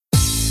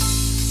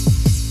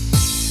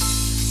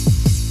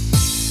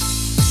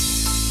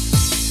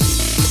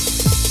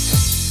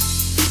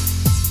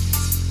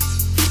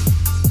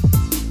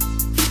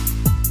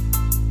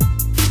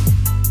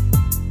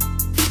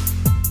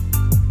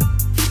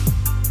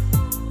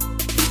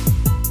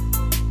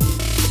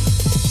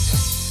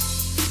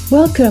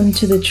Welcome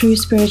to the True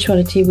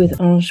Spirituality with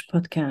Ange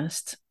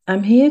podcast.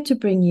 I'm here to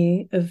bring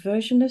you a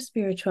version of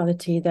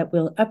spirituality that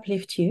will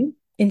uplift you,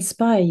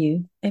 inspire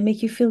you, and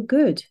make you feel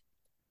good.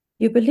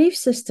 Your belief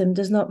system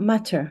does not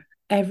matter.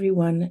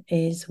 Everyone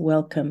is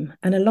welcome.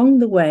 And along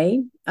the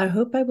way, I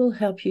hope I will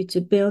help you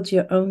to build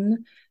your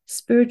own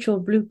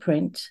spiritual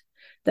blueprint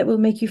that will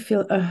make you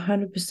feel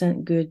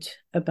 100% good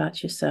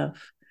about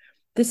yourself.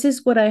 This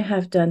is what I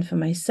have done for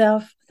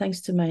myself,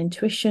 thanks to my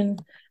intuition.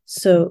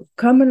 So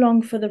come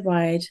along for the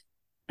ride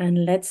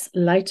and let's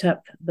light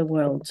up the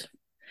world.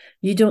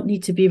 You don't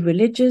need to be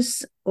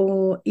religious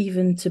or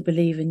even to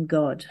believe in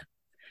God.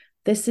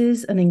 This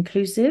is an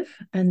inclusive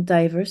and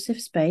diverse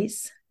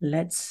space.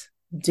 Let's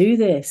do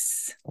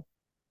this.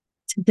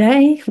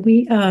 Today,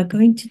 we are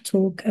going to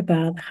talk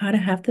about how to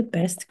have the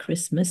best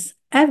Christmas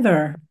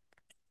ever.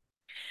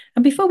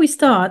 And before we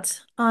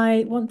start,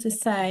 I want to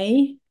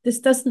say this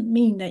doesn't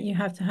mean that you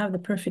have to have the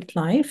perfect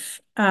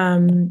life.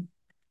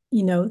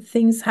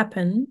 Things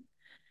happen,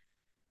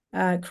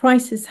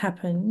 crises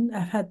happen.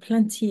 I've had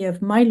plenty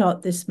of my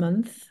lot this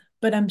month,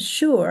 but I'm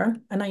sure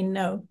and I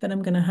know that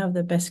I'm going to have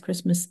the best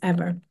Christmas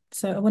ever.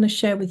 So I want to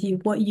share with you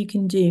what you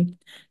can do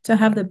to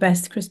have the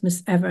best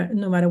Christmas ever,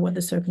 no matter what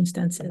the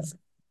circumstances.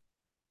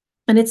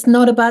 And it's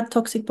not about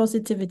toxic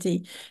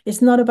positivity.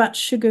 It's not about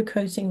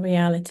sugarcoating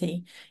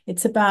reality.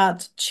 It's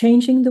about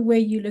changing the way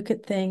you look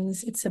at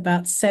things. It's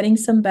about setting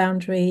some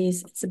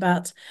boundaries. It's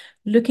about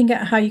looking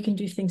at how you can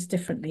do things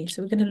differently.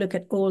 So we're going to look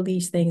at all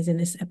these things in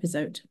this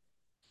episode.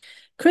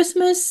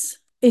 Christmas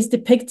is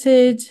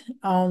depicted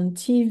on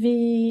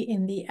TV,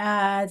 in the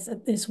ads,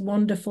 at this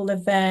wonderful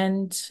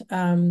event.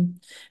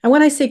 And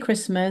when I say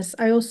Christmas,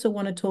 I also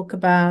want to talk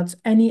about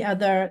any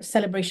other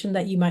celebration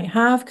that you might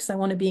have, because I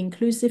want to be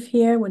inclusive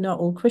here. We're not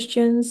all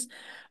Christians.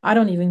 I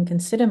don't even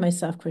consider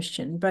myself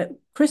Christian, but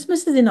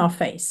Christmas is in our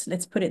face.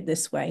 Let's put it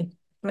this way,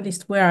 at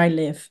least where I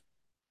live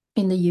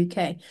in the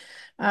UK.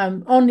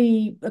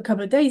 Only a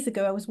couple of days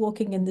ago, I was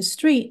walking in the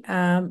street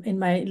in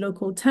my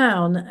local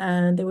town,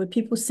 and there were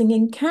people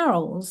singing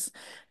carols.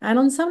 And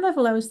on some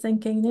level, I was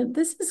thinking,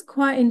 this is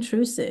quite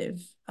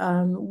intrusive.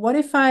 What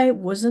if I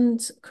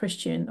wasn't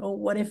Christian? Or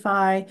what if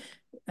I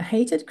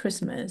hated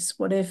Christmas?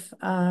 What if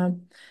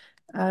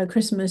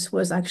Christmas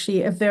was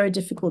actually a very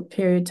difficult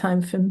period of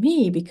time for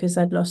me because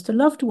I'd lost a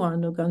loved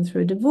one or gone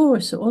through a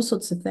divorce or all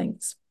sorts of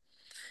things?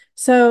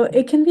 So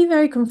it can be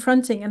very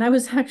confronting. And I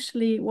was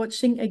actually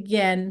watching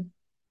again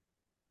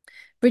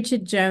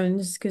Bridget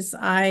Jones, because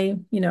I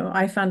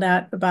found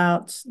out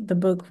about the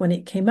book when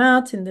it came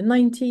out in the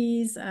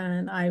 90s,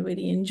 and I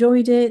really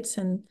enjoyed it.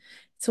 And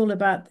it's all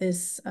about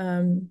this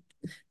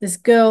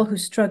girl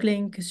who's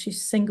struggling because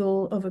she's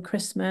single over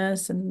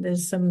Christmas, and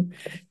there's some,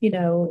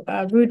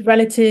 rude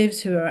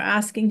relatives who are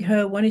asking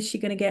her, when is she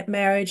going to get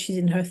married? She's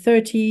in her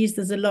 30s.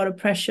 There's a lot of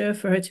pressure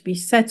for her to be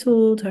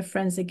settled. Her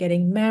friends are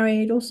getting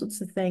married, all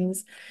sorts of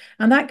things.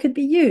 And that could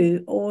be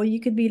you, or you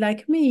could be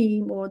like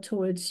me, more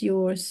towards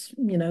yours,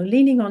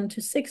 leaning on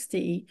to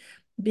 60,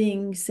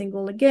 being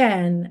single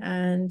again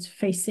and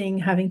facing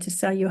having to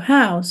sell your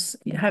house,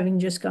 having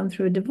just gone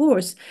through a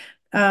divorce.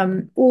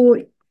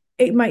 Or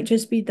it might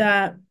just be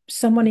that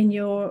someone in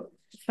your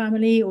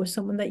family or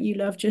someone that you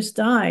love just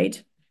died.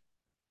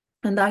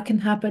 And that can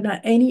happen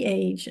at any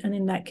age. And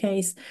in that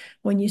case,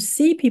 when you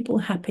see people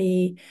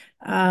happy,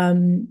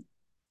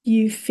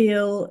 you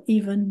feel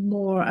even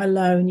more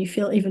alone. You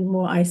feel even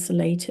more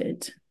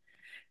isolated.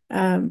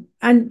 And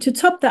to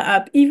top that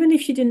up, even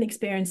if you didn't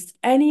experience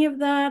any of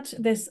that,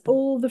 there's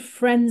all the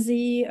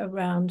frenzy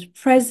around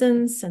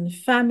presents and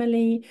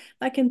family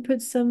that can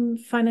put some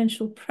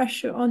financial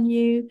pressure on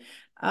you.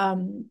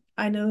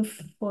 I know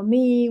for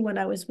me, when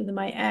I was with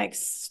my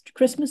ex,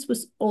 Christmas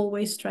was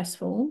always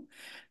stressful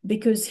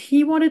because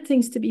he wanted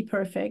things to be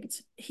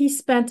perfect. He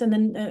spent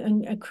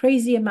a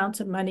crazy amount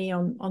of money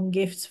on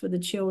gifts for the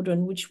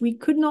children, which we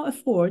could not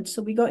afford.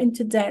 So we got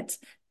into debt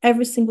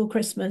every single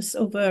Christmas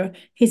over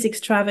his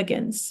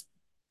extravagance.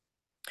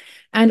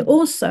 And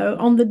also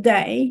on the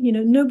day,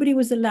 nobody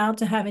was allowed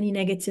to have any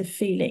negative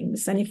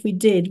feelings. And if we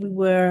did, we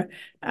were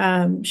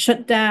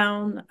shut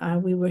down,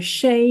 we were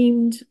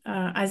shamed,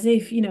 as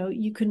if,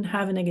 you couldn't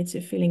have a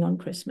negative feeling on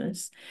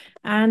Christmas.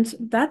 And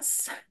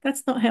that's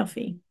not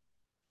healthy.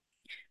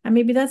 And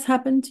maybe that's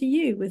happened to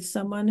you with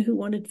someone who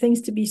wanted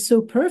things to be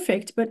so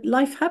perfect, but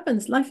life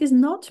happens. Life is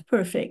not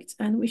perfect,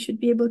 and we should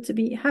be able to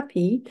be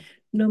happy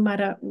no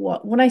matter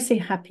what. When I say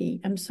happy,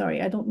 I'm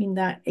sorry, I don't mean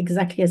that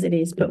exactly as it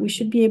is, but we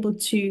should be able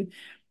to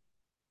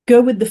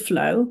go with the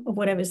flow of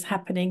whatever's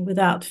happening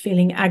without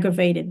feeling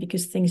aggravated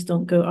because things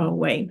don't go our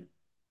way.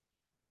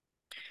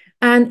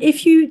 And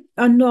if you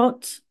are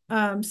not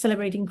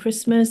celebrating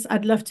Christmas,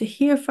 I'd love to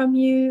hear from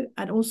you.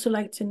 I'd also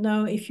like to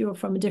know if you're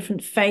from a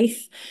different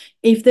faith.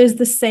 If there's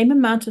the same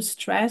amount of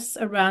stress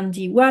around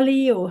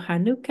Diwali or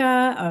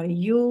Hanukkah or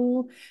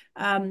Yule,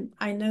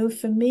 I know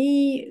for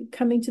me,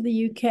 coming to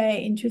the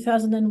UK in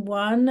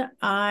 2001,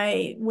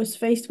 I was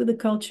faced with a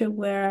culture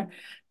where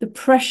the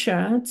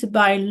pressure to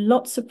buy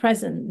lots of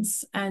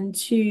presents and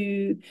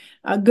to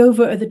go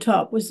over the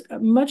top was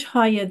much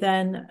higher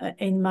than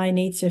in my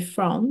native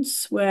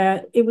France,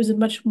 where it was a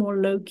much more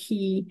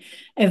low-key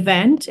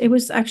event. It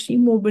was actually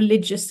more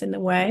religious in a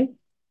way.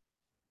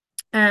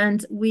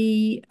 And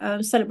we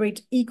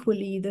celebrate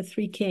equally the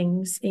Three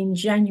Kings in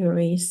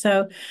January.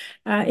 So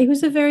it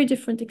was a very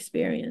different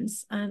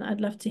experience, and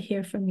I'd love to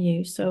hear from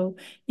you. So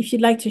if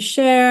you'd like to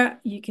share,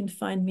 you can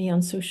find me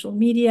on social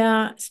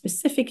media,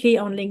 specifically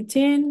on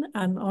LinkedIn.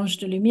 I'm Ange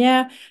de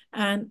Lumière,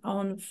 and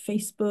on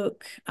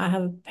Facebook, I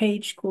have a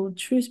page called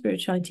True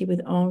Spirituality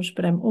with Ange,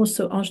 but I'm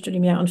also Ange de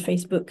Lumière on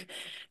Facebook.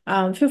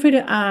 Feel free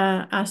to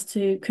ask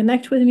to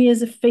connect with me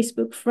as a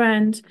Facebook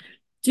friend.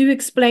 Do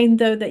explain,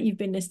 though, that you've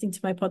been listening to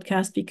my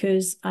podcast,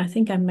 because I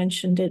think I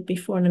mentioned it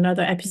before in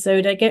another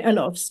episode. I get a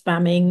lot of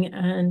spamming,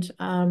 and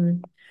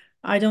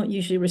I don't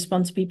usually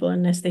respond to people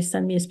unless they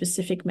send me a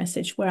specific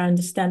message where I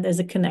understand there's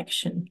a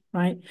connection,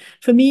 right?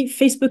 For me,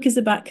 Facebook is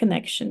about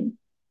connection.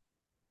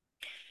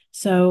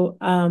 So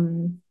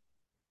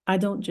I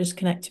don't just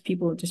connect to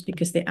people just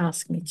because they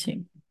ask me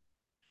to.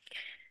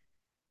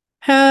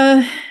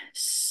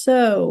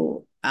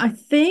 So I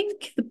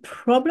think the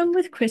problem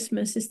with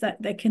Christmas is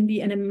that there can be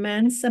an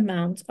immense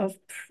amount of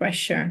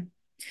pressure.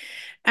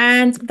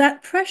 And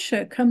that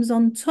pressure comes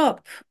on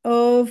top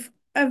of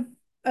a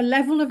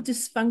level of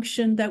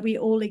dysfunction that we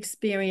all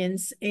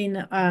experience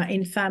in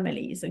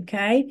families.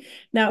 Okay.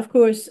 Now, of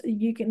course,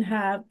 you can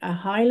have a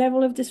high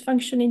level of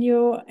dysfunction in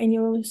your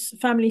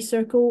family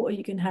circle, or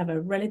you can have a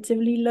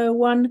relatively low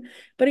one.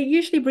 But it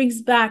usually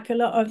brings back a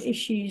lot of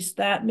issues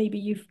that maybe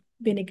you've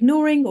been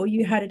ignoring, or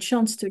you had a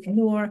chance to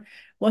ignore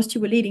whilst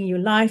you were leading your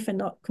life and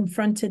not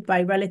confronted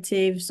by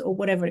relatives or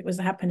whatever it was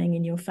happening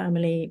in your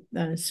family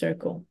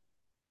circle.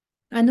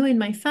 I know in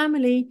my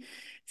family,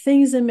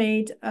 things are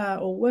made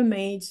or were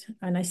made,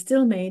 and I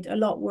still made a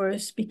lot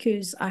worse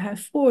because I have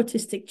four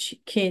autistic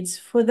kids.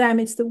 For them,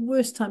 it's the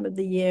worst time of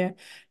the year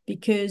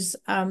because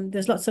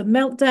there's lots of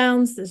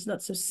meltdowns, there's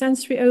lots of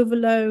sensory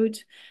overload,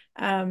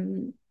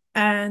 and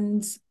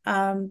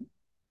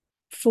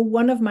for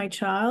one of my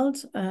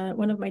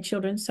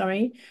children,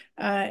 sorry,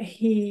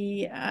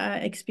 he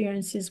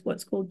experiences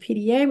what's called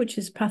PDA, which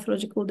is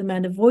pathological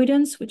demand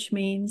avoidance, which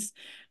means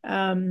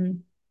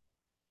sometimes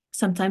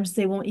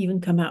they won't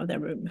even come out of their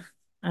room.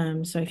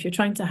 So if you're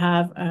trying to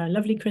have a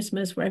lovely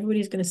Christmas where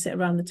everybody's going to sit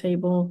around the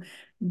table,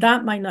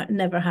 that might not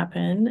never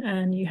happen,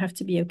 and you have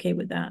to be okay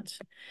with that.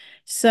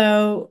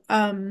 So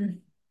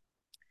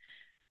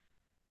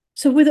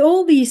so with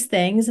all these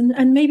things,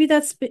 and maybe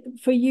that's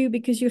for you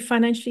because you're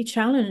financially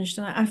challenged,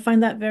 and I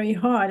find that very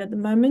hard at the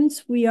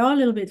moment. We are a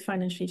little bit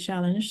financially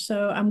challenged,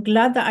 so I'm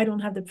glad that I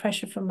don't have the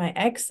pressure from my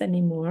ex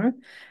anymore.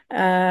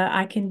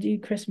 I can do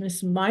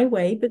Christmas my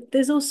way, but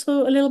there's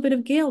also a little bit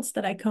of guilt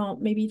that I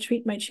can't maybe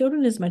treat my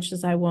children as much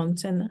as I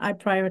want, and I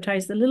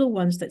prioritize the little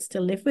ones that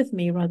still live with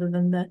me rather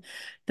than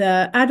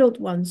the adult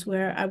ones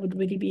where I would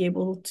really be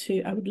able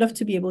to. I would love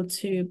to be able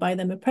to buy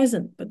them a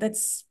present, but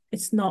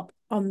it's not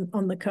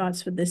on the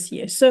cards for this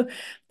year. So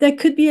there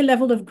could be a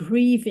level of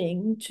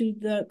grieving to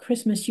the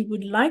Christmas you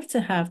would like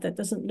to have that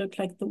doesn't look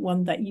like the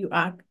one that you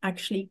are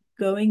actually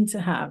going to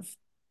have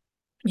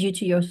due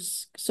to your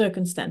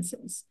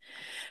circumstances.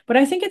 But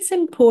I think it's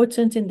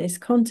important in this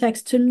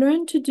context to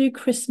learn to do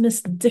Christmas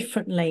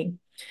differently.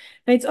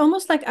 And it's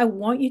almost like I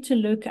want you to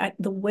look at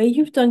the way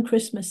you've done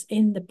Christmas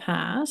in the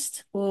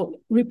past, or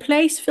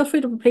feel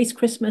free to replace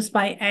Christmas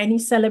by any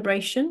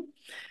celebration.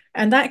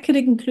 And that could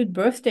include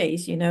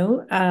birthdays,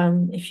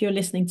 if you're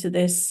listening to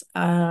this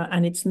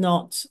and it's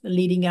not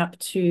leading up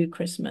to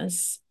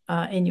Christmas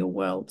in your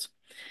world.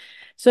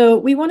 So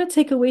we want to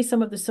take away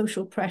some of the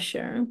social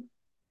pressure.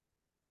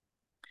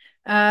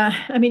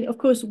 I mean, of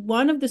course,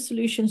 one of the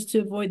solutions to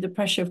avoid the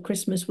pressure of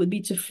Christmas would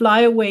be to fly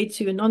away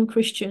to a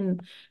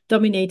non-Christian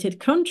dominated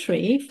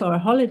country for a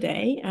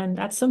holiday. And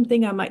that's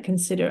something I might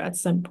consider at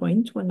some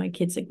point when my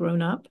kids are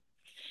grown up.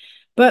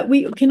 But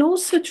we can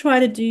also try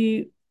to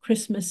do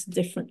Christmas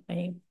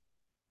differently.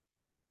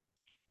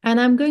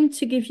 And I'm going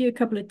to give you a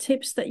couple of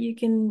tips that you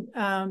can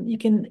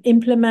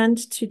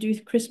implement to do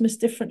Christmas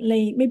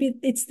differently. Maybe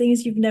it's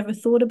things you've never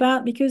thought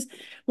about, because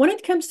when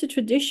it comes to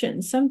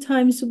tradition,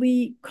 sometimes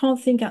we can't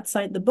think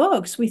outside the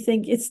box. We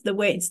think it's the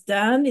way it's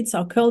done, it's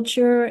our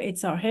culture,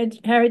 it's our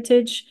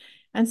heritage.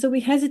 And so we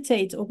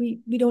hesitate, or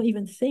we don't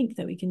even think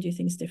that we can do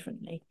things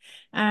differently.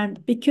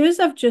 And because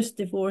I've just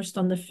divorced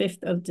on the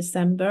 5th of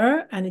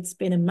December, and it's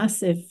been a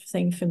massive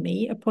thing for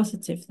me, a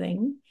positive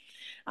thing,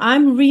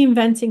 I'm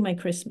reinventing my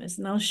Christmas,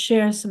 and I'll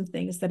share some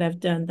things that I've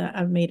done that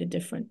have made a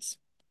difference.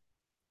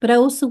 But I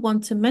also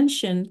want to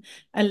mention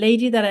a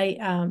lady that I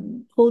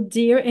hold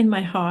dear in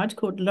my heart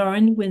called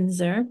Lauren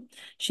Windsor.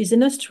 She's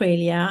in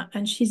Australia,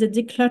 and she's a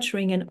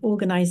decluttering and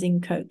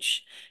organizing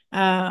coach.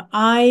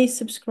 I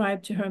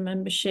subscribed to her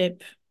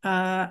membership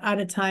at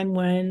a time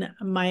when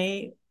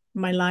my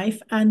my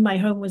life, and my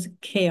home was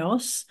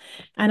chaos.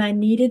 And I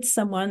needed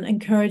someone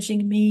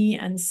encouraging me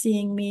and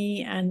seeing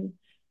me and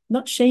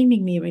not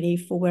shaming me really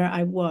for where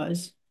I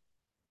was.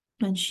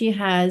 And she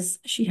has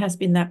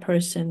been that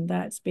person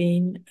that's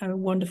been a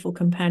wonderful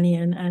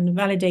companion and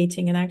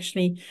validating and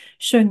actually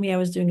showing me I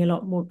was doing a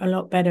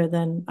lot better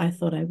than I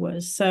thought I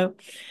was. So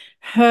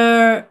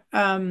her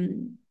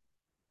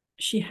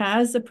she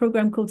has a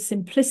program called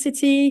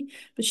Simplicity,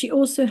 but she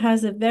also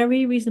has a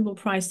very reasonable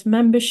priced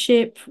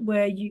membership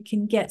where you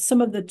can get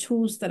some of the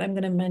tools that I'm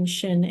going to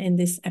mention in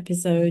this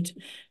episode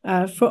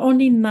for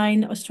only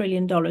 $9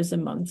 Australian a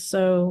month.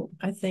 So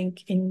I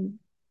think in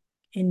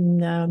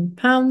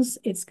pounds,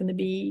 it's going to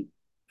be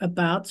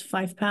about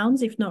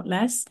 £5, if not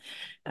less.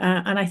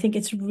 And I think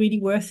it's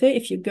really worth it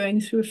if you're going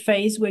through a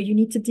phase where you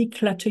need to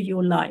declutter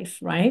your life,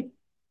 right?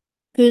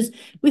 Because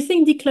we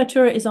think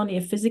declutter is only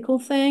a physical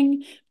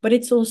thing, but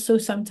it's also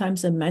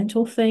sometimes a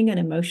mental thing, an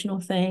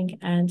emotional thing,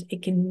 and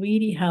it can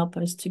really help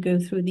us to go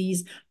through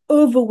these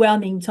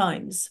overwhelming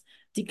times.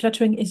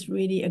 Decluttering is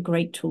really a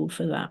great tool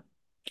for that.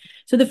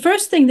 So the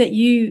first thing that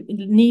you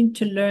need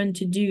to learn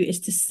to do is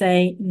to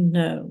say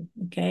no,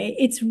 okay?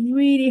 It's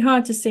really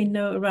hard to say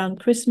no around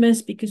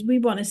Christmas because we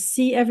want to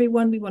see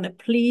everyone, we want to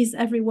please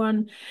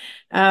everyone.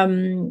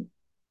 And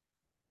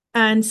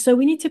so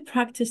we need to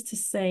practice to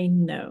say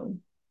no.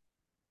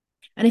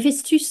 And if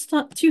it's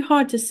too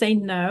hard to say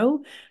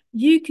no,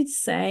 you could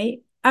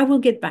say, I will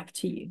get back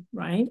to you,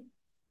 right?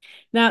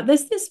 Now,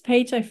 there's this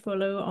page I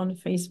follow on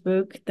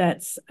Facebook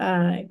that's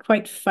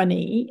quite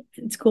funny.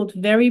 It's called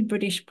Very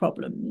British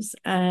Problems.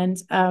 And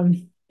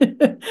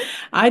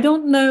I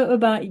don't know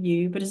about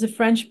you, but as a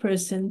French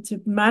person,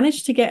 to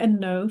manage to get a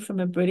no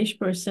from a British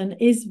person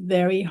is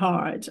very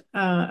hard,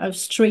 a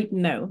straight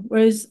no.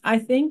 Whereas I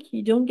think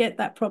you don't get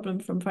that problem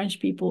from French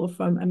people or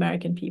from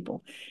American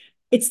people.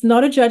 It's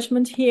not a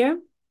judgment here.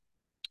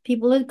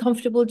 People are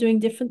comfortable doing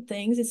different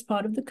things. It's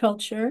part of the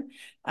culture,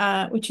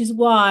 which is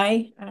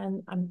why,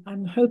 and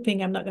I'm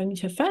hoping I'm not going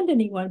to offend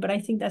anyone, but I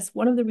think that's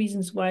one of the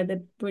reasons why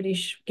the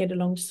British get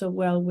along so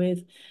well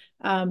with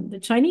the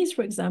Chinese,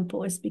 for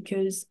example, is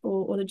because,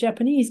 or the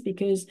Japanese,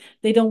 because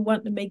they don't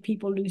want to make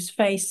people lose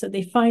face. So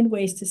they find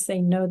ways to say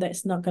no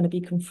that's not going to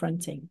be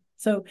confronting.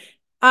 So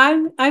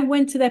I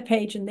went to their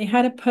page and they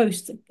had a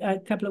post a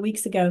couple of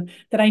weeks ago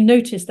that I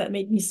noticed that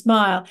made me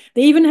smile.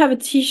 They even have a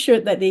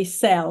t-shirt that they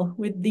sell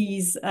with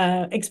these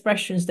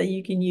expressions that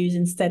you can use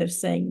instead of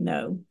saying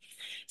no.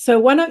 So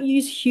why not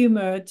use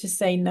humor to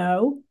say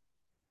no?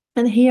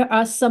 And here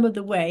are some of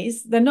the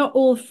ways. They're not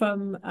all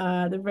from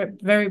the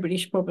Very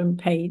British Problem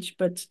page,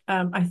 but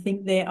I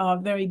think they are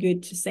very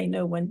good to say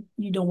no when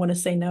you don't want to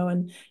say no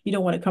and you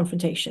don't want a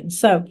confrontation.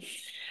 So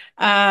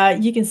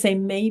you can say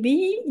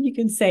maybe, you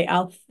can say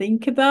I'll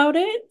think about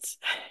it.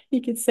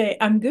 You can say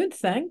I'm good,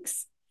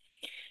 thanks.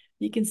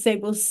 You can say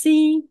we'll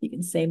see. You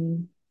can say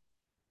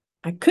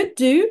I could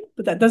do,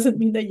 but that doesn't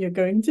mean that you're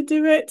going to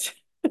do it.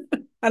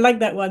 I like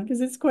that one because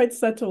it's quite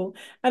subtle.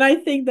 And I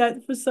think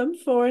that for some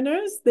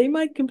foreigners, they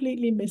might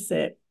completely miss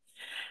it.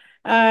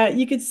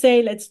 You could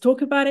say, let's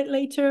talk about it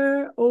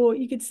later, or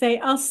you could say,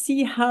 I'll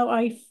see how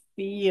I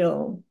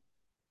feel,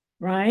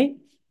 right?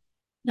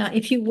 Now,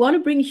 if you want to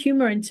bring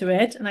humor into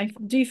it, and I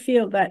do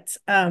feel that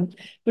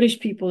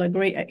British people are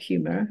great at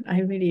humor,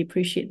 I really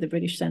appreciate the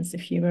British sense of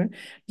humor.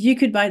 You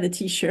could buy the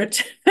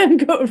t-shirt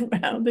and go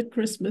around at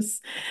Christmas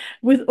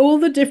with all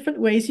the different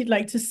ways you'd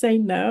like to say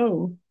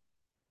no.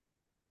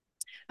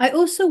 I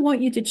also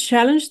want you to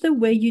challenge the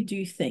way you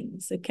do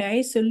things.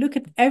 Okay. So look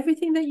at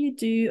everything that you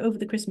do over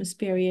the Christmas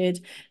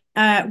period,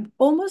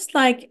 almost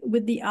like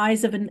with the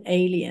eyes of an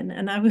alien.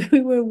 And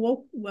we were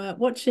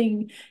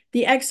watching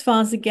The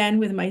X-Files again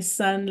with my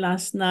son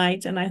last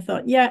night. And I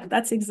thought, yeah,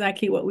 that's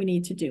exactly what we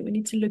need to do. We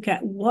need to look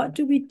at what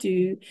do we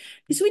do?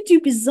 Because we do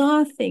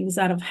bizarre things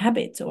out of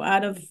habit or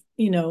out of,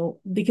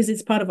 because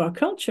it's part of our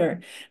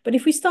culture. But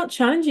if we start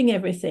challenging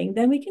everything,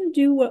 then we can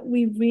do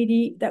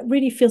that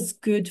really feels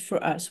good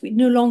for us. We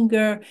no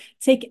longer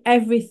take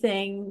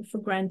everything for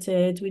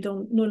granted. We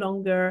don't no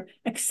longer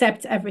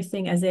accept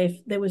everything as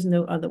if there was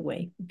no other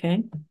way.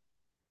 Okay.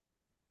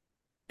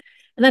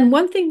 And then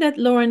one thing that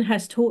Lauren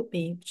has taught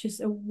me, which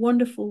is a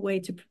wonderful way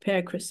to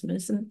prepare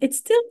Christmas, and it's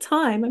still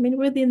time. I mean,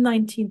 we're the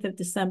 19th of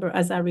December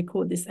as I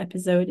record this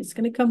episode. It's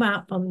going to come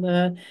out on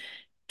the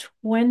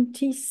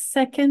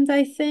 22nd,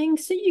 I think.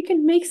 So you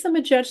can make some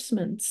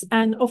adjustments.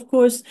 And of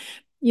course,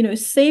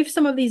 save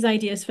some of these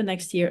ideas for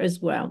next year as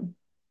well.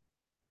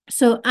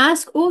 So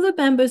ask all the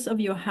members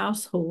of your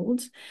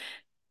household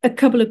a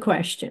couple of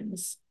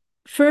questions.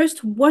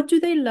 First, what do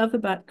they love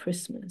about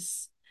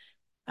Christmas?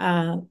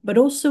 But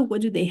also,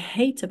 what do they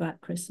hate about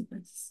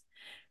Christmas?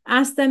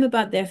 Ask them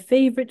about their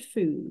favorite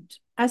food.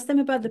 Ask them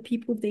about the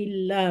people they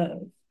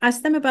love.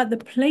 Ask them about the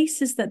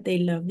places that they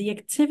love, the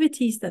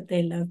activities that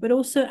they love, but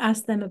also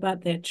ask them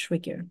about their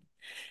trigger.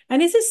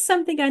 And this is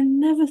something I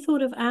never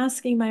thought of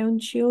asking my own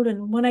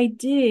children. When I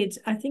did,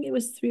 I think it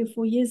was 3 or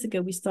 4 years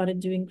ago, we started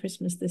doing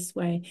Christmas this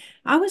way.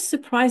 I was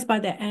surprised by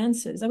their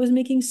answers. I was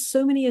making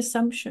so many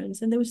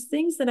assumptions, and there was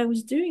things that I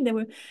was doing that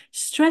were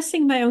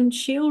stressing my own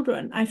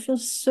children. I feel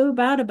so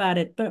bad about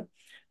it, but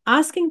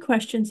asking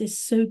questions is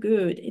so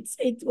good.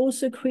 It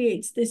also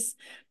creates this,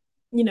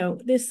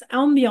 this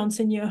ambiance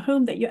in your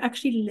home that you're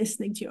actually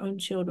listening to your own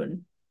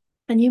children.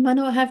 And you might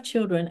not have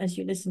children as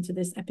you listen to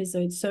this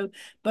episode. So,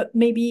 but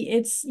maybe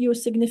it's your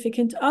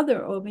significant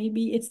other, or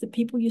maybe it's the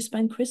people you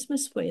spend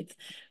Christmas with.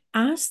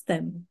 Ask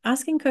them.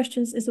 Asking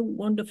questions is a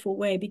wonderful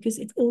way because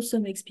it also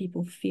makes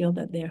people feel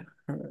that they're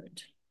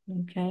heard.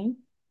 Okay.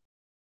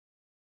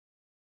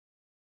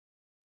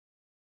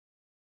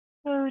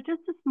 So,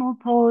 just a small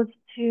pause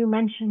to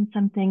mention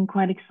something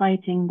quite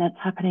exciting that's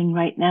happening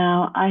right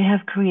now. I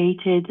have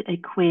created a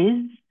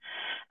quiz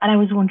and I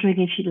was wondering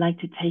if you'd like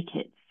to take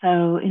it.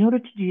 So, in order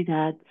to do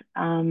that,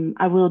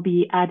 I will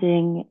be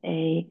adding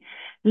a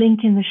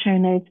link in the show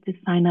notes to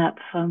sign up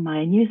for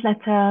my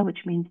newsletter,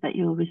 which means that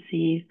you'll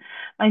receive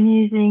my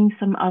musings,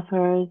 some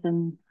offers,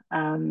 and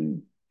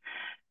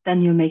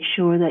then you'll make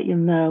sure that you'll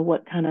know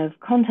what kind of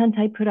content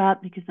I put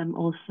out because I'm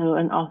also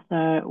an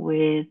author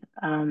with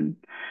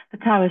the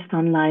Taoist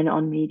Online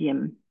on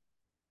Medium.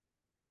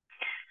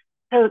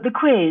 So the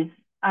quiz,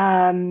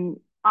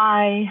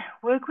 I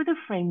work with a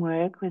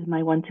framework with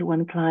my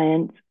one-to-one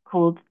clients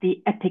called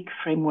the EPIC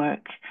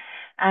framework.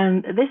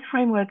 And this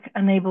framework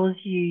enables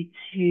you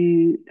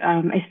to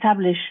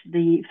establish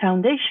the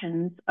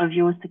foundations of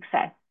your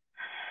success.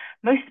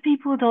 Most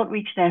people don't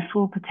reach their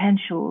full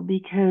potential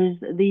because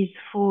these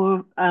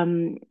four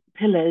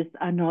pillars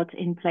are not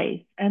in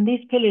place. And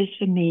these pillars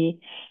for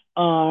me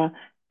are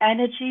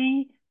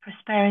energy,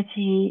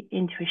 prosperity,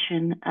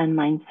 intuition, and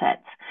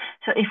mindset.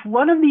 So if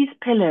one of these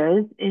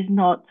pillars is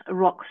not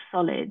rock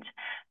solid,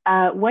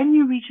 when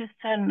you reach a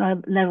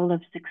certain level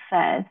of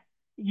success,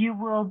 you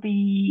will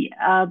be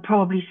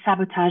probably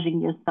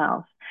sabotaging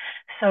yourself.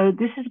 So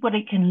this is what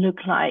it can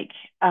look like.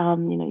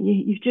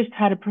 You've just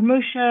had a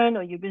promotion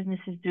or your business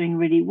is doing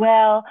really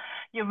well.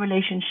 Your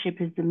relationship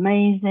is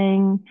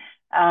amazing.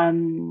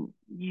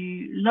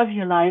 You love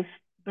your life,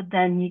 but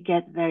then you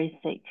get very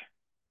sick.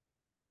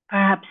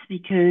 Perhaps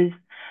because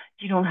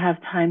you don't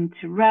have time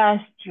to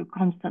rest, you're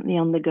constantly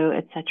on the go,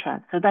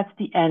 etc. So that's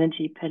the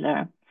energy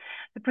pillar.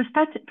 The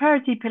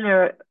prosperity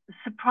pillar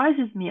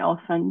surprises me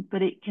often,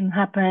 but it can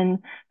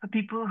happen for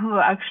people who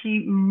are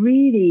actually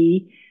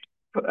really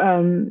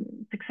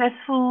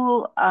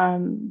successful.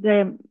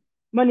 Their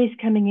money's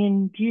coming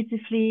in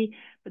beautifully,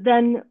 but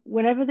then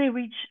whenever they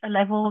reach a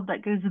level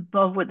that goes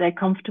above what they're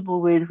comfortable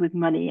with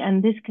money,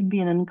 and this can be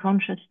an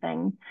unconscious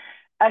thing,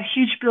 a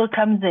huge bill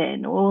comes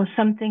in or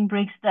something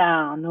breaks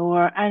down,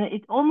 and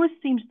it almost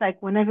seems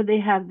like whenever they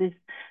have this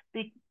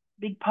big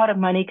big pot of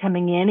money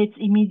coming in, it's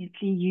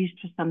immediately used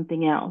for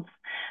something else.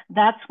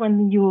 That's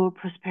when your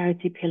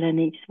prosperity pillar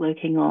needs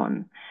working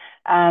on.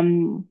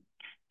 Um,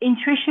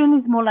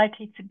 Intuition is more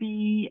likely to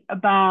be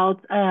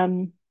about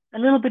a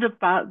little bit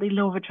about the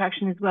law of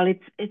attraction as well.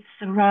 It's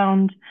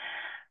around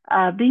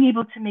being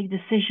able to make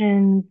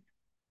decisions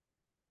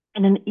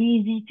in an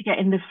easy to get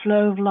in the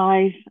flow of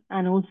life,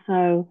 and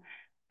also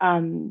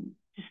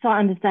to start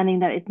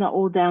understanding that it's not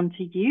all down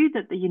to you,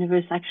 that the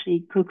universe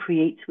actually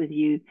co-creates with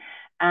you.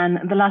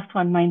 And the last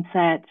one,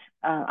 mindset.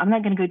 I'm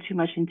not going to go too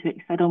much into it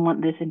because I don't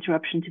want this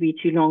interruption to be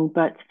too long,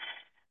 but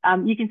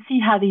you can see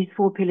how these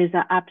four pillars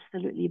are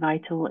absolutely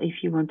vital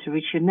if you want to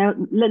reach your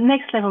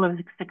next level of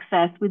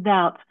success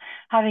without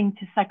having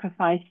to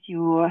sacrifice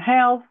your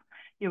health,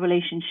 your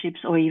relationships,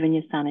 or even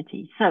your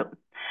sanity. So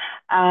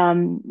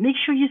make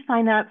sure you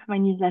sign up for my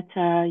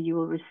newsletter. You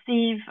will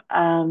receive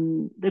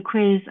the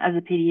quiz as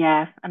a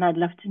PDF, and I'd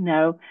love to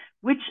know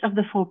which of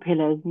the four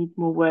pillars needs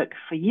more work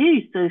for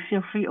you. So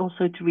feel free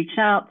also to reach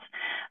out.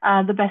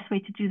 The best way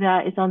to do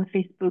that is on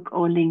Facebook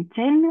or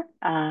LinkedIn.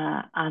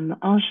 I'm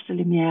Ange de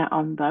Lumière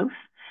on both,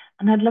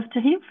 and I'd love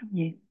to hear from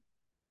you.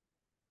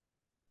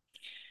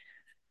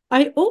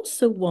 I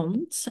also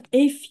want,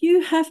 if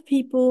you have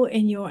people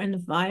in your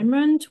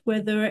environment,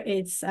 whether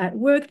it's at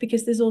work,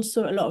 because there's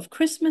also a lot of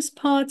Christmas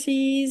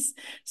parties,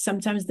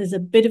 sometimes there's a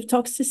bit of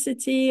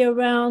toxicity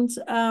around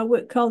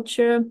work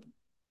culture.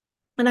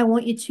 And I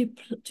want you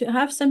to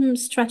have some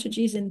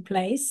strategies in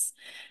place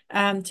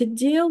to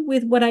deal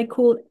with what I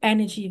call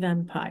energy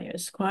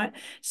vampires. Quite.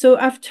 So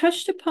I've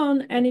touched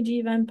upon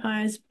energy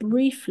vampires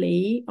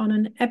briefly on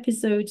an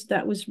episode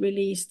that was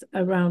released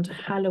around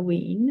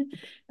Halloween.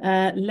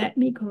 Let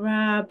me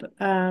grab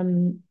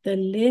the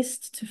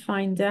list to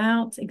find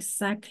out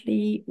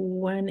exactly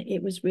when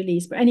it was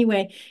released. But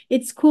anyway,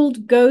 it's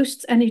called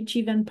Ghosts,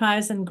 Energy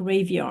Vampires, and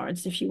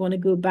Graveyards. If you want to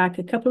go back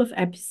a couple of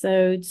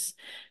episodes,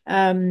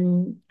 I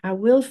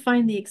will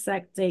find the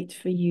exact date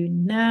for you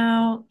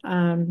now.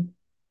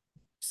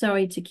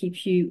 Sorry to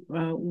keep you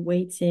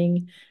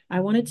waiting. I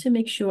wanted to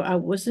make sure I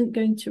wasn't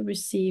going to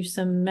receive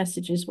some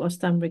messages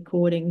whilst I'm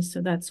recording, so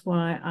that's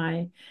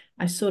why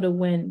I sort of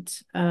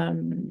went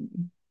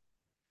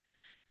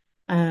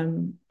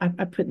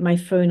I put my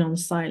phone on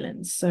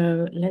silent.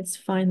 So let's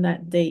find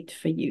that date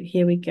for you.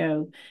 Here we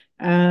go.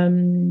 So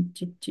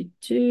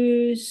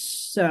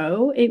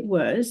it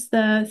was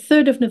the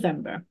 3rd of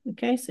November.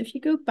 Okay, so if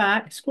you go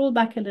back, scroll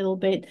back a little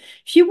bit.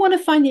 If you want to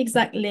find the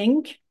exact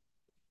link,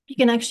 you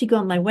can actually go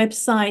on my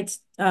website,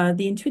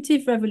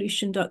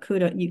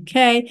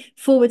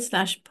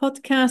 theintuitiverevolution.co.uk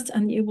 /podcast,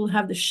 and you will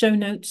have the show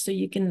notes. So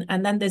you can,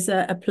 and then there's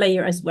a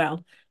player as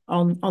well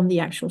on the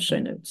actual show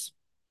notes.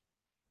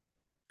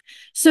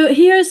 So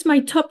here's my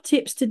top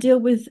tips to deal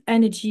with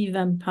energy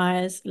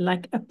vampires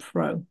like a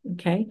pro,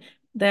 okay?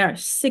 There are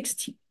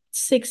six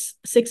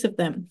of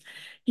them.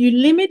 You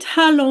limit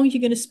how long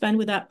you're going to spend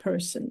with that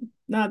person.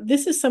 Now,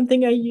 this is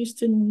something I used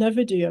to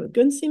never do. I would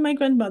go and see my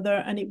grandmother,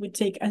 and it would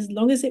take as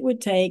long as it would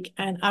take,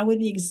 and I would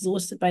be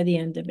exhausted by the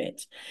end of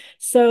it.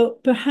 So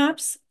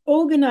perhaps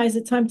organize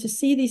a time to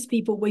see these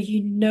people where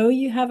you know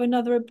you have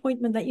another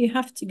appointment that you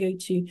have to go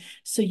to.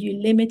 So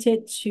you limit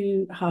it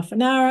to half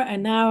an hour,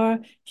 an hour.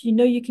 If you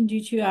know you can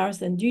do 2 hours,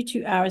 then do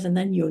 2 hours, and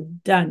then you're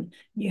done.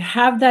 You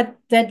have that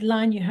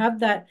deadline, you have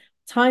that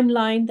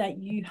timeline that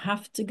you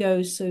have to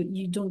go so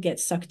you don't get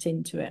sucked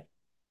into it.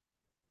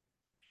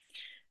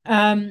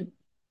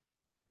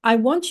 I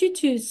want you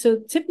to, so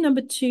tip number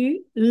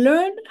 2,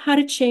 learn how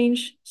to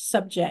change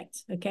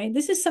subject, okay?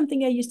 This is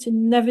something I used to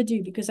never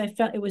do because I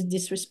felt it was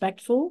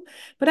disrespectful,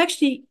 but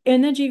actually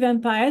energy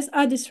vampires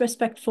are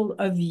disrespectful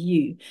of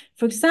you.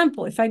 For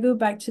example, if I go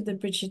back to the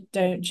Bridget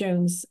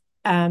Jones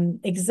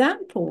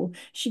example,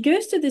 she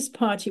goes to this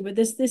party where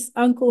there's this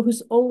uncle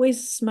who's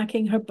always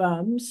smacking her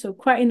bum, so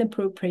quite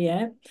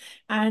inappropriate,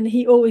 and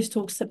he always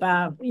talks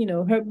about, you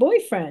know, her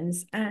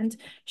boyfriends, and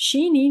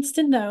she needs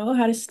to know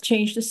how to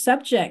change the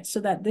subject so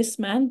that this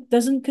man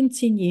doesn't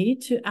continue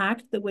to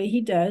act the way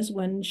he does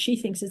when she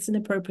thinks it's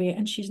inappropriate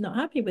and she's not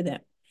happy with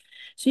it.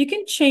 So you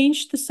can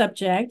change the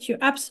subject. You're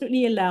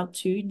absolutely allowed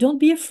to. Don't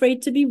be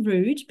afraid to be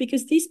rude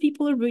because these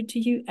people are rude to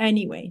you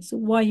anyway. So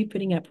why are you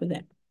putting up with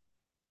it?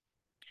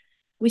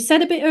 We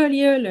said a bit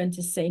earlier, learn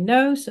to say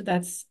no. So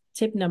that's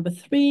tip number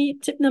 3.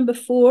 Tip number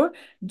 4,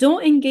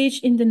 don't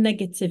engage in the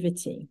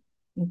negativity.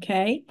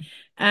 Okay.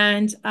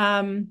 And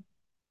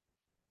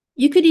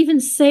you could even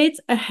say it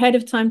ahead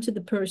of time to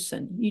the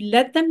person. You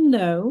let them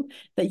know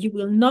that you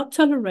will not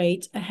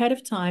tolerate ahead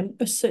of time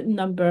a certain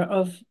number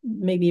of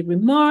maybe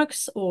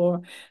remarks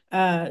or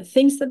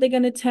things that they're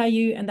going to tell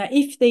you, and that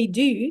if they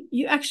do,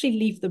 you actually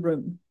leave the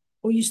room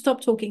or you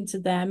stop talking to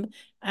them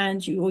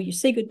and you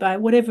say goodbye,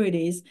 whatever it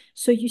is.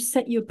 So you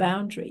set your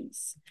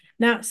boundaries.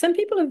 Now, some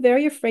people are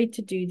very afraid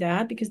to do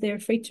that because they're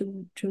afraid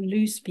to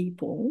lose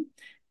people.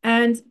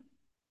 And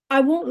I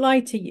won't lie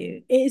to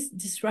you, it is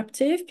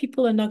disruptive.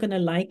 People are not going to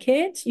like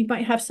it. You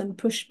might have some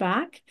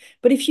pushback,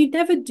 but if you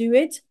never do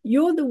it,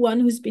 you're the one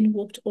who's been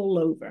walked all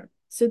over.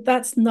 So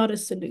that's not a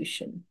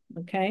solution.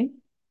 Okay.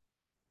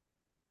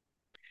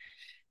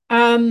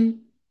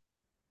 Um,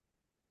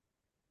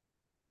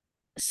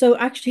 so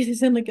actually,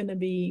 there's only going to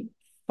be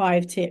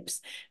 5 tips.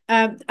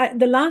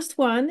 The last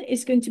one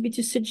is going to be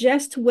to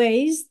suggest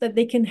ways that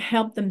they can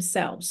help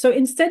themselves. So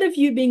instead of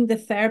you being the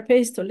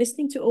therapist or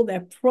listening to all their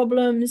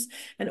problems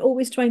and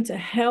always trying to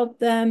help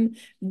them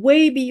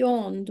way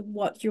beyond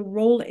what your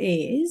role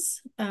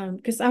is,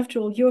 because after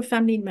all, you're a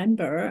family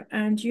member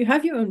and you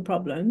have your own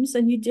problems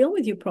and you deal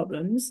with your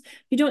problems.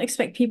 You don't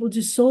expect people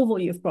to solve all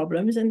your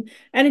problems. And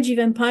energy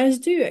vampires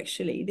do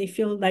actually. They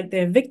feel like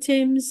they're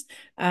victims.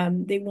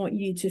 They want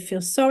you to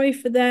feel sorry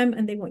for them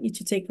and they want you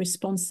to take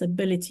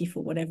responsibility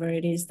for whatever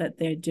it is that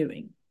they're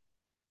doing.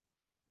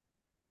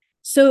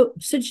 So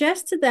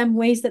suggest to them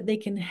ways that they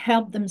can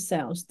help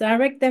themselves,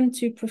 direct them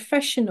to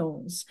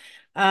professionals,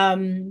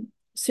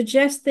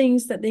 suggest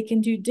things that they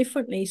can do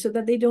differently so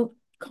that they don't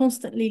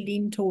constantly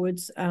lean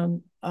towards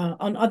on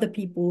other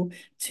people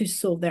to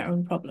solve their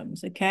own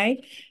problems,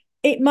 okay?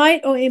 It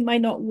might or it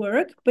might not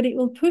work, but it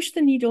will push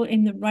the needle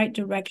in the right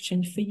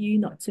direction for you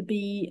not to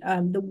be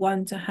the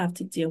one to have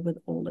to deal with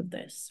all of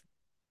this.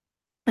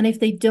 And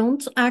if they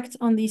don't act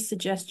on these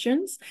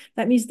suggestions,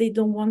 that means they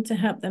don't want to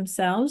help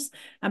themselves.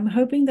 I'm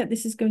hoping that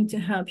this is going to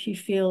help you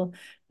feel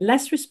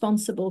less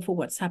responsible for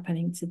what's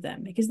happening to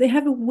them because they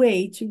have a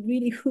way to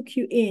really hook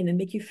you in and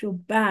make you feel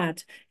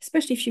bad,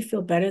 especially if you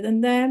feel better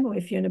than them or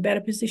if you're in a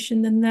better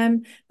position than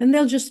them, then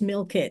they'll just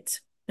milk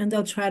it and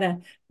they'll try to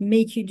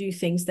make you do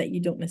things that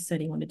you don't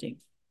necessarily want to do.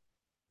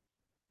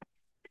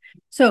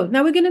 So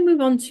now we're going to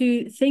move on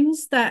to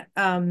things that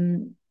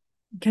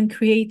can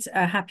create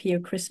a happier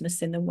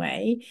Christmas in a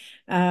way.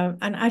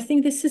 And I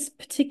think this is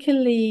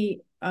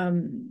particularly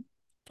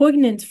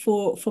poignant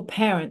for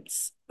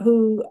parents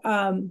who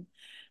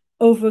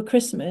over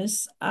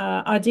Christmas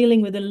are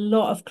dealing with a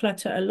lot of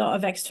clutter, a lot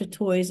of extra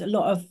toys, a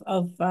lot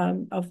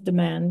of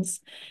demands.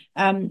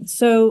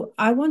 So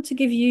I want to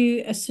give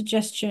you a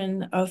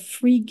suggestion of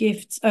free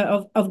gifts,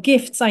 of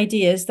gifts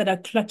ideas that are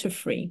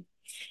clutter-free.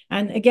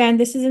 And again,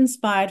 this is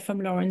inspired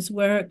from Lauren's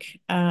work.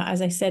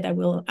 As I said, I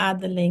will add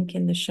the link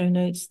in the show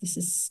notes. This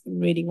is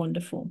really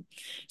wonderful.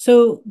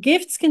 So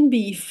gifts can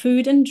be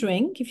food and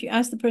drink. If you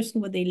ask the person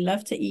what they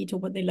love to eat or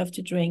what they love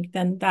to drink,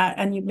 then that,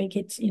 and you make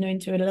it,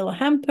 into a little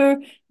hamper,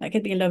 that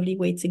could be a lovely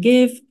way to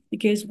give,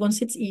 because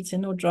once it's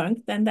eaten or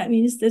drunk, then that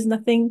means there's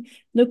nothing,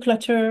 no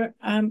clutter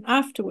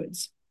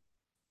afterwards.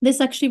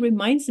 This actually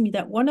reminds me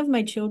that one of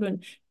my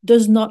children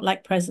does not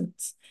like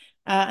presents,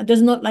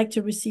 does not like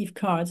to receive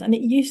cards. And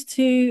it used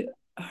to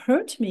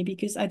hurt me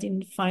because I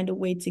didn't find a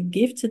way to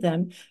give to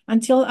them,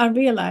 until I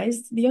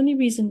realized the only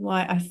reason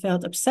why I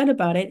felt upset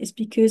about it is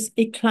because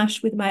it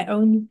clashed with my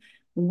own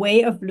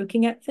way of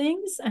looking at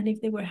things. And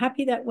if they were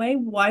happy that way,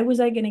 why was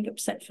I getting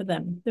upset for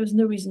them? There was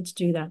no reason to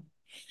do that.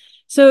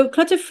 So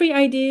clutter-free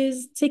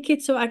ideas,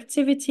 tickets or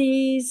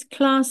activities,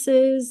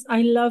 classes.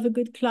 I love a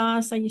good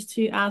class. I used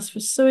to ask for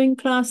sewing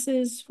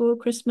classes for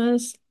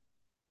Christmas.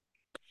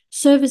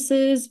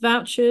 Services,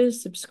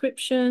 vouchers,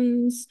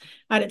 subscriptions.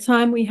 At a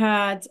time, we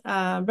had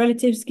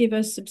relatives give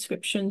us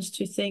subscriptions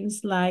to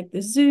things like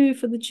the zoo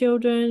for the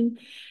children,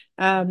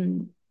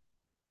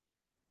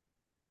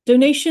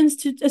 donations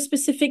to a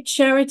specific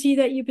charity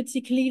that you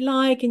particularly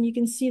like. And you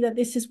can see that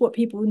this is what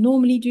people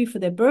normally do for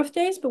their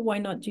birthdays, but why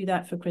not do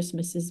that for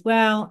Christmas as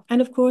well?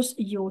 And of course,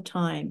 your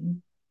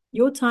time.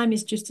 Your time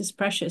is just as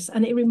precious.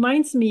 And it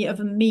reminds me of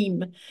a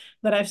meme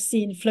that I've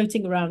seen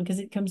floating around because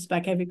it comes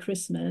back every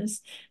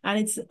Christmas. And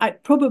it's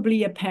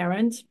probably a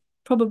parent,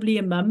 probably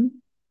a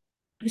mum,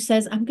 who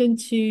says,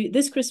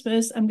 this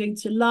Christmas, I'm going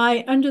to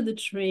lie under the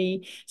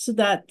tree so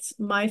that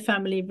my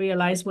family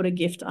realize what a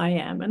gift I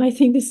am. And I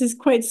think this is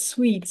quite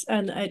sweet.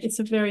 And it's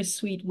a very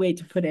sweet way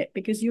to put it,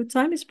 because your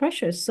time is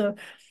precious. So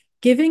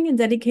giving and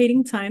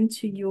dedicating time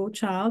to your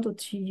child or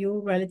to your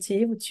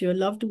relative or to your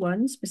loved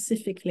one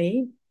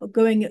specifically, or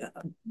going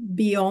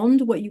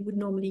beyond what you would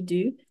normally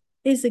do,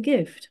 is a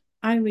gift.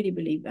 I really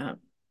believe that.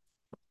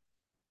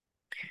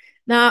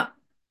 Now,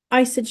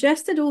 I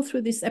suggested all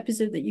through this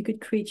episode that you could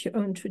create your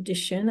own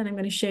tradition, and I'm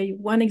going to show you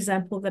one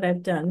example that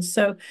I've done.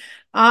 So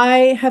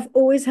I have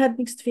always had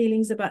mixed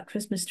feelings about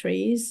Christmas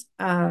trees,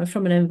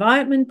 from an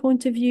environment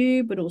point of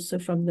view, but also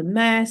from the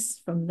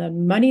mess, from the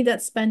money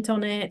that's spent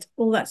on it,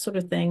 all that sort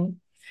of thing.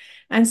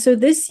 And so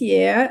this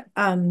year,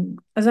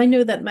 as I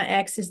know that my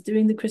ex is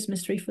doing the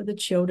Christmas tree for the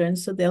children,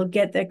 so they'll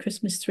get their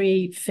Christmas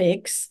tree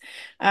fix.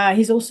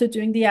 He's also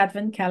doing the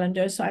advent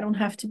calendar, so I don't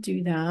have to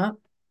do that,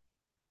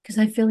 because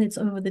I feel it's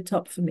over the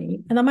top for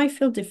me. And I might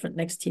feel different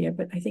next year,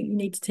 but I think you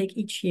need to take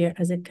each year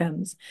as it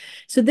comes.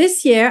 So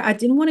this year, I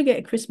didn't want to get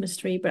a Christmas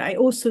tree, but I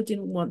also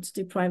didn't want to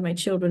deprive my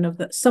children of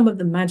some of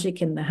the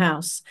magic in the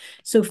house.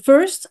 So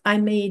first, I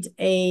made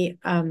a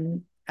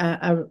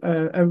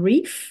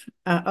wreath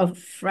of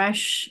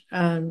fresh.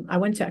 I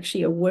went to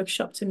actually a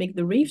workshop to make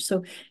the wreath.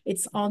 So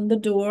it's on the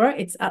door,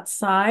 it's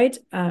outside,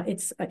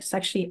 it's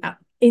actually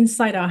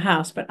inside our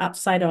house, but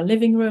outside our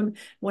living room.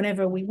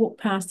 Whenever we walk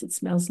past, it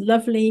smells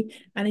lovely.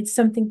 And it's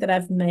something that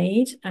I've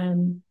made.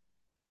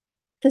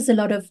 There's a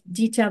lot of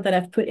detail that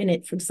I've put in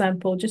it. For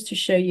example, just to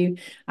show you,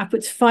 I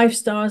put 5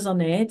 stars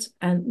on it,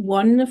 and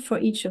one for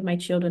each of my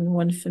children,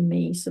 one for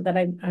me, so that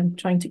I'm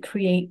trying to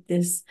create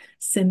this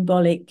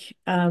symbolic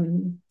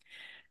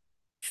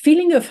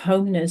feeling of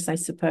homeness, I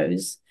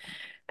suppose.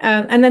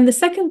 And then the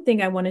second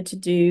thing I wanted to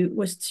do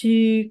was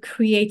to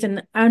create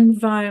an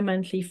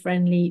environmentally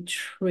friendly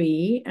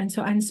tree. And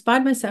so I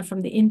inspired myself from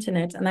the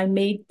internet, and I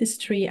made this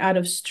tree out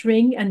of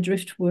string and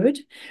driftwood.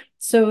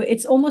 So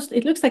it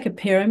looks like a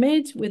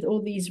pyramid with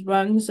all these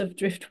rungs of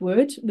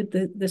driftwood with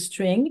the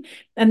string.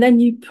 And then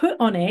you put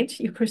on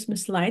it your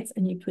Christmas lights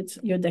and you put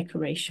your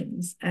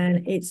decorations.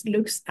 And it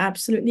looks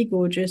absolutely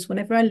gorgeous.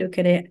 Whenever I look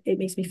at it, it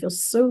makes me feel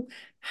so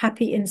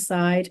happy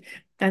inside.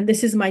 And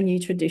this is my new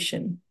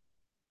tradition.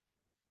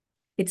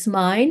 It's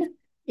mine,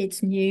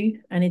 it's new,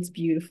 and it's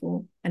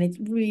beautiful. And it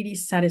really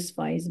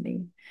satisfies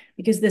me,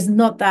 because there's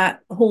not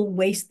that whole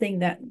waste thing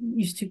that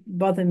used to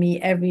bother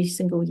me every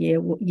single year,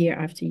 year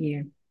after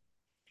year.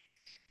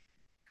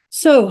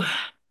 So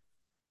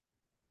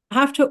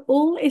after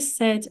all is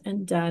said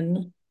and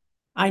done,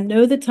 I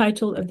know the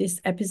title of this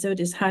episode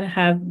is How to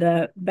Have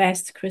the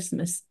Best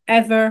Christmas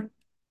Ever.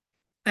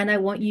 And I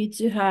want you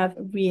to have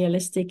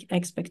realistic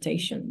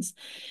expectations.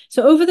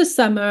 So over the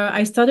summer,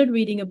 I started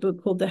reading a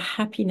book called The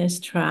Happiness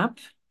Trap.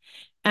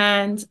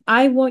 And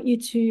I want you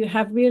to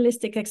have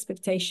realistic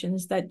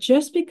expectations that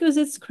just because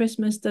it's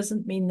Christmas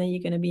doesn't mean that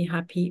you're going to be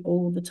happy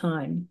all the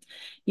time.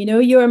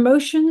 Your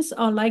emotions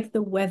are like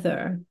the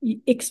weather.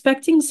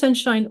 Expecting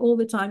sunshine all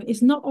the time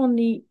is not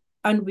only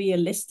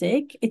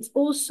unrealistic, it's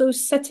also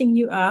setting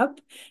you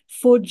up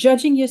for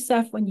judging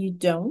yourself when you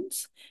don't,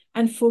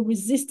 and for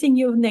resisting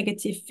your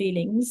negative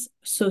feelings.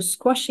 So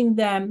squashing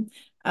them,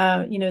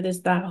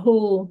 there's that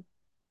whole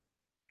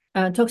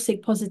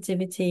toxic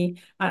positivity.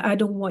 I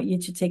don't want you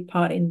to take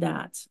part in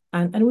that.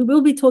 And we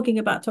will be talking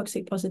about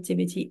toxic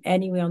positivity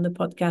anyway on the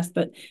podcast,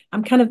 but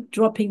I'm kind of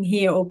dropping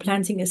here or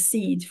planting a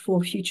seed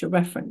for future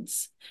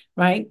reference,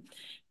 right?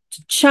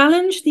 To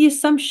challenge the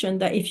assumption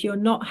that if you're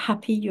not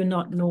happy, you're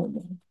not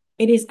normal.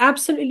 It is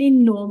absolutely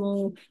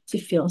normal to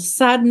feel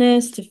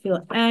sadness, to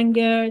feel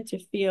anger, to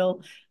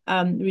feel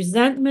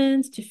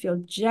resentment, to feel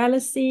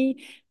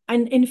jealousy.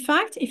 And in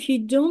fact, if you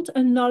don't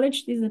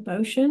acknowledge these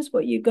emotions,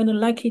 what you're going to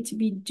likely to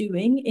be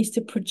doing is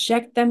to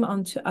project them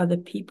onto other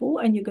people,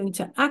 and you're going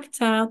to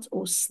act out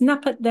or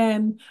snap at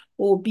them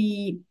or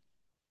be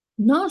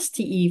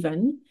nasty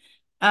even,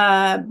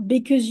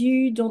 because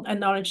you don't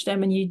acknowledge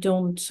them and you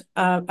don't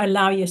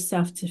allow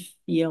yourself to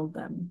feel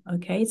them.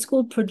 Okay, it's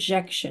called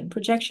projection.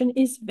 Projection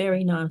is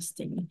very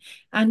nasty,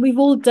 and we've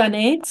all done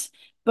it,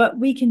 but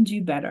we can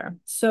do better.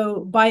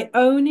 So by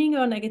owning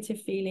our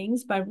negative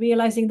feelings, by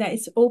realizing that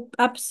it's all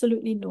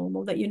absolutely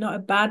normal, that you're not a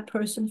bad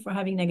person for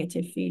having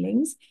negative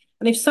feelings.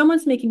 And if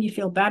someone's making you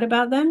feel bad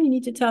about them, you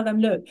need to tell them,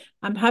 look,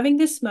 I'm having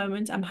this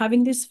moment, I'm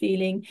having this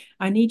feeling.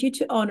 I need you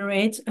to honor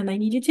it, and I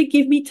need you to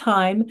give me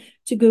time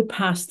to go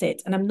past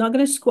it. And I'm not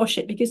going to squash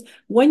it, because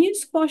when you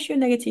squash your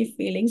negative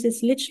feelings,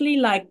 it's literally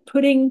like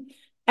putting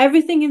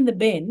everything in the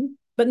bin,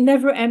 but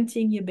never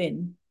emptying your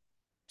bin.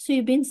 So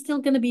your bin's still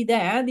going to be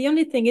there. The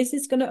only thing is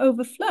it's going to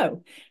overflow.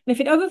 And if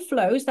it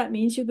overflows, that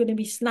means you're going to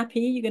be snappy.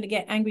 You're going to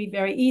get angry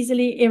very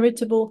easily,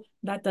 irritable.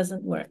 That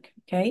doesn't work.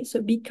 Okay.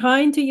 So be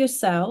kind to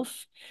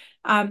yourself.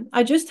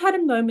 I just had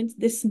a moment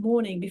this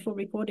morning before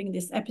recording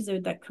this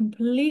episode that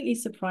completely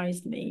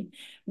surprised me,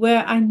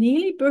 where I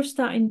nearly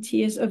burst out in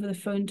tears over the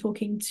phone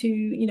talking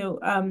to,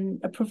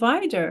 a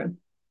provider.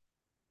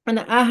 And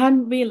I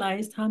hadn't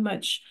realized how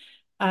much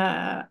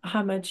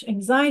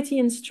anxiety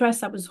and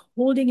stress I was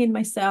holding in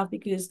myself,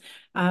 because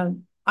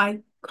I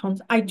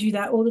do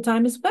that all the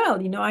time as well.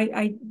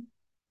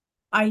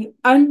 I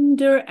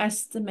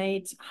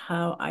underestimate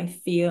how I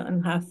feel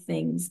and how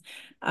things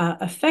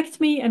affect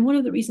me. And one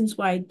of the reasons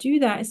why I do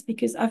that is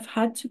because I've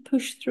had to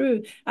push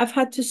through. I've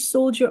had to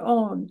soldier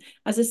on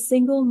as a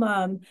single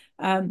mom,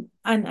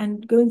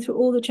 and going through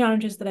all the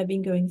challenges that I've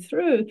been going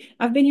through.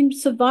 I've been in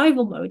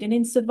survival mode. And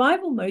in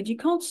survival mode, you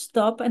can't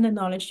stop and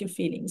acknowledge your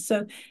feelings.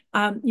 So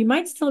you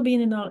might still be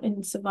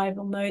in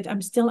survival mode.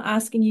 I'm still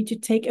asking you to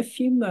take a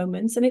few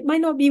moments, and it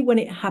might not be when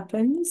it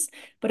happens,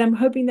 but I'm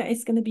hoping that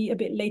it's going to be a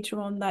bit later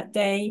on that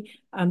day.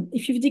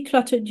 If you've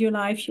decluttered your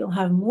life, you'll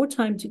have more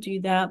time to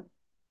do that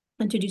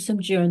and to do some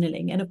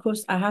journaling. And of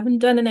course, I haven't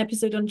done an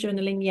episode on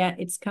journaling yet.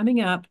 It's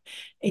coming up.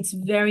 It's a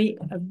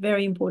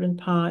very important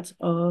part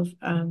of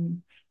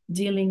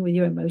dealing with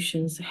your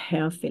emotions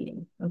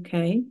healthily.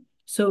 Okay.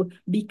 So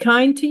be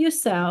kind to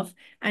yourself.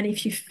 And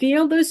if you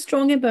feel those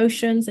strong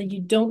emotions and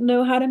you don't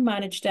know how to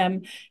manage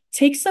them,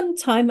 take some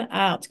time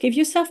out. Give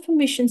yourself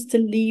permissions to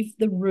leave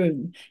the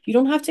room. You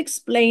don't have to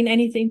explain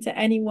anything to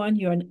anyone.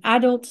 You're an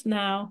adult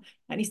now.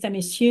 At least I'm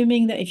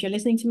assuming that if you're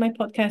listening to my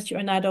podcast, you're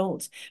an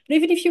adult. But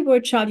even if you were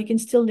a child, you can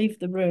still leave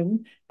the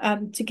room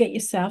to get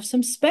yourself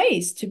some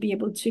space to be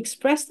able to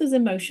express those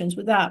emotions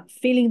without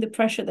feeling the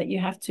pressure that you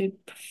have to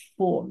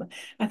perform.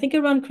 I think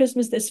around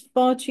Christmas, there's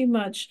far too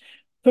much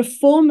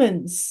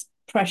performance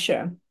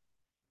pressure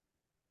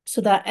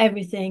so that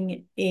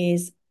everything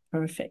is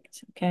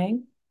perfect. Okay.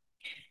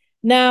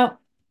 Now,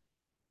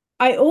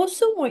 I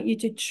also want you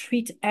to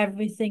treat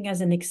everything as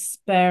an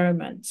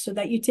experiment, so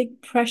that you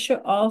take pressure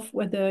off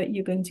whether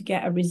you're going to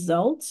get a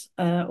result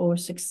or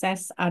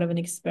success out of an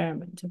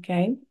experiment.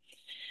 Okay.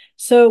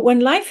 So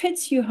when life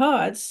hits you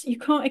hard, you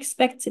can't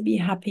expect to be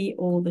happy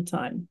all the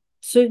time.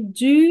 So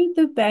do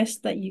the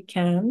best that you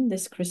can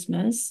this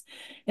Christmas,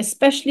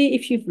 especially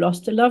if you've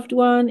lost a loved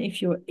one,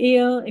 if you're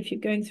ill, if you're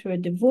going through a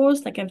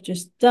divorce like I've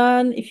just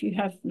done, if you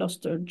have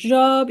lost a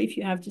job, if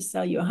you have to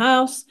sell your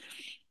house.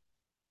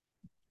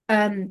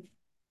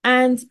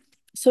 And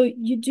so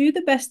you do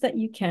the best that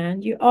you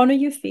can, you honor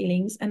your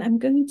feelings, and I'm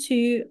going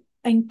to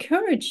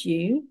encourage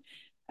you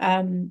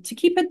to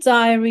keep a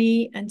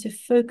diary and to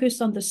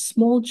focus on the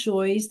small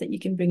joys that you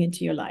can bring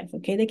into your life.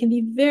 Okay, they can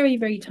be very,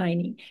 very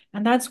tiny,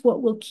 and that's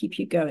what will keep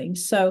you going.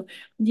 So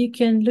you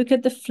can look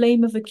at the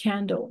flame of a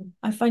candle.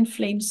 I find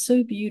flames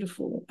so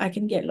beautiful. I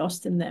can get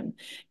lost in them.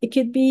 It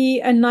could be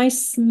a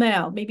nice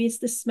smell. Maybe it's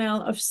the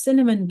smell of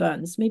cinnamon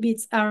buns. Maybe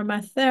it's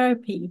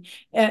aromatherapy.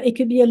 It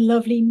could be a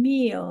lovely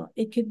meal.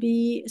 It could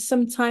be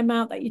some time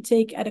out that you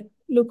take at a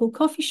local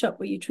coffee shop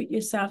where you treat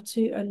yourself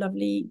to a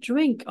lovely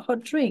drink, a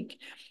hot drink.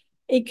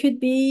 It could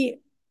be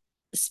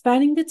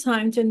spending the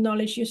time to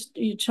acknowledge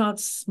your child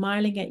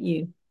smiling at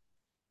you.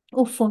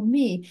 Or for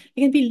me, it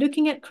can be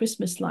looking at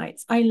Christmas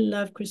lights. I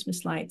love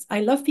Christmas lights.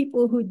 I love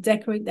people who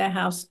decorate their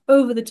house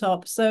over the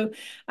top. So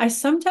I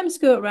sometimes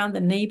go around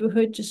the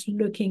neighborhood just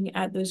looking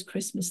at those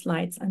Christmas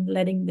lights and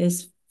letting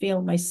this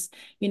feel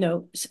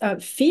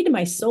feed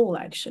my soul,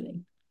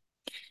 actually.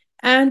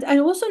 And I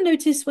also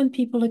notice when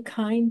people are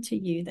kind to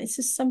you. This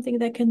is something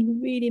that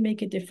can really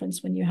make a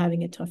difference when you're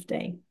having a tough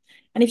day.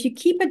 And if you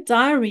keep a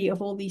diary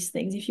of all these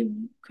things, if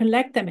you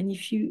collect them, and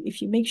if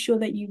you make sure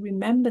that you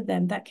remember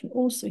them, that can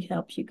also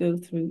help you go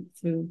through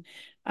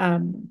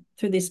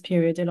this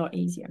period a lot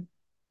easier.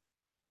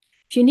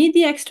 If you need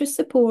the extra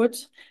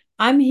support,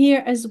 I'm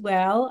here as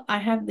well. I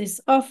have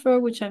this offer,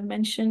 which I've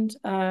mentioned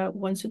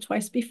once or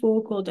twice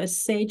before, called A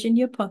Sage in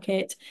Your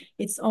Pocket.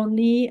 It's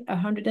only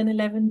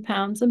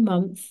 £111 a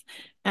month.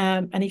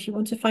 And if you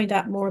want to find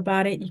out more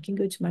about it, you can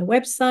go to my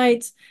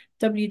website,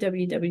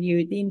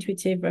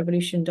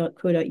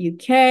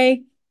 www.theintuitiverevolution.co.uk.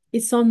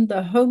 It's on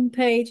the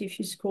homepage. If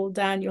you scroll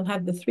down, you'll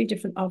have the 3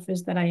 different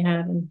offers that I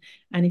have. And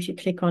if you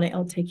click on it,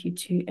 I'll take you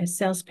to a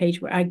sales page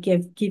where I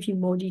give you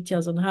more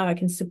details on how I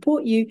can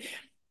support you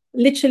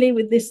literally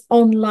with this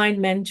online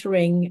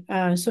mentoring.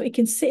 So it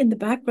can sit in the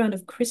background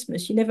of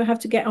Christmas. You never have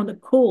to get on a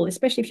call,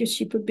 especially if you're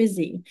super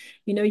busy.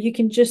 You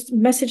can just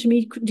message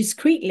me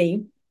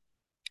discreetly.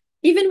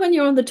 Even when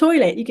you're on the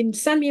toilet, you can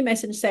send me a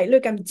message and say,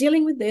 look, I'm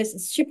dealing with this.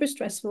 It's super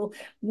stressful.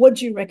 What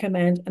do you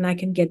recommend? And I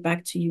can get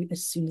back to you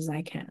as soon as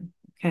I can.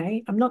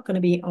 Okay. I'm not going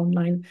to be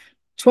online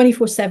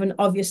 24/7,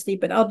 obviously,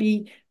 but I'll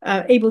be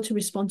able to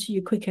respond to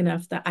you quick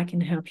enough that I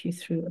can help you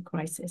through a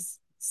crisis.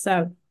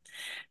 So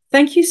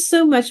thank you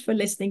so much for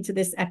listening to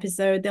this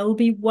episode. There will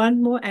be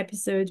one more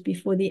episode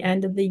before the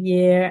end of the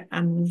year.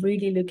 I'm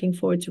really looking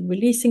forward to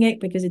releasing it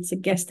because it's a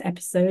guest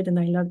episode and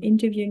I love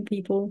interviewing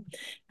people.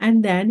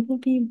 And then we'll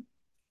be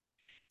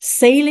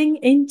sailing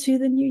into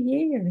the new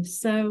year.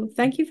 So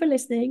thank you for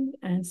listening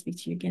and speak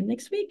to you again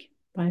next week.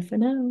 Bye for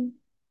now.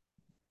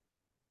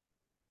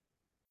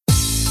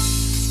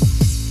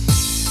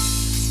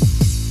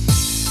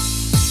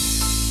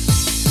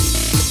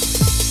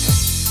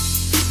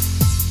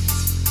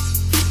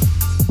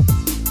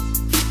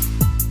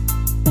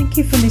 Thank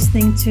you for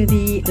listening to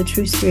the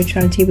True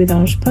Spirituality with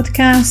Ange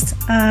podcast.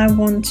 I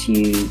want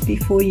you,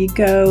 before you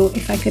go,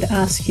 if I could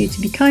ask you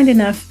to be kind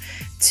enough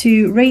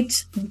to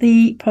rate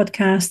the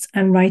podcast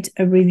and write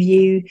a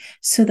review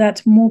so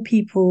that more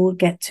people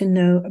get to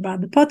know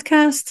about the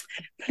podcast.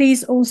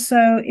 Please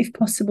also, if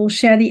possible,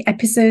 share the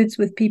episodes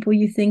with people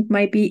you think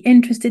might be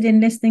interested in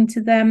listening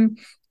to them,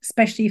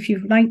 especially if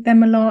you've liked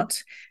them a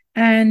lot.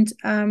 And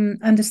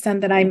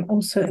understand that I'm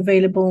also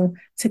available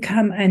to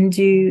come and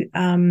do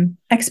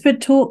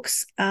expert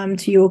talks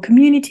to your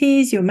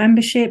communities, your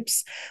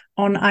memberships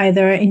on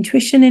either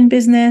intuition in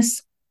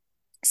business,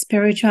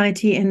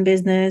 spirituality in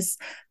business,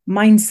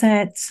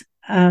 mindset,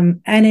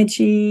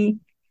 energy,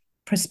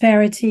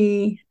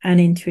 prosperity, and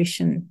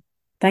intuition.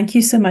 Thank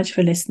you so much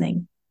for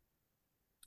listening.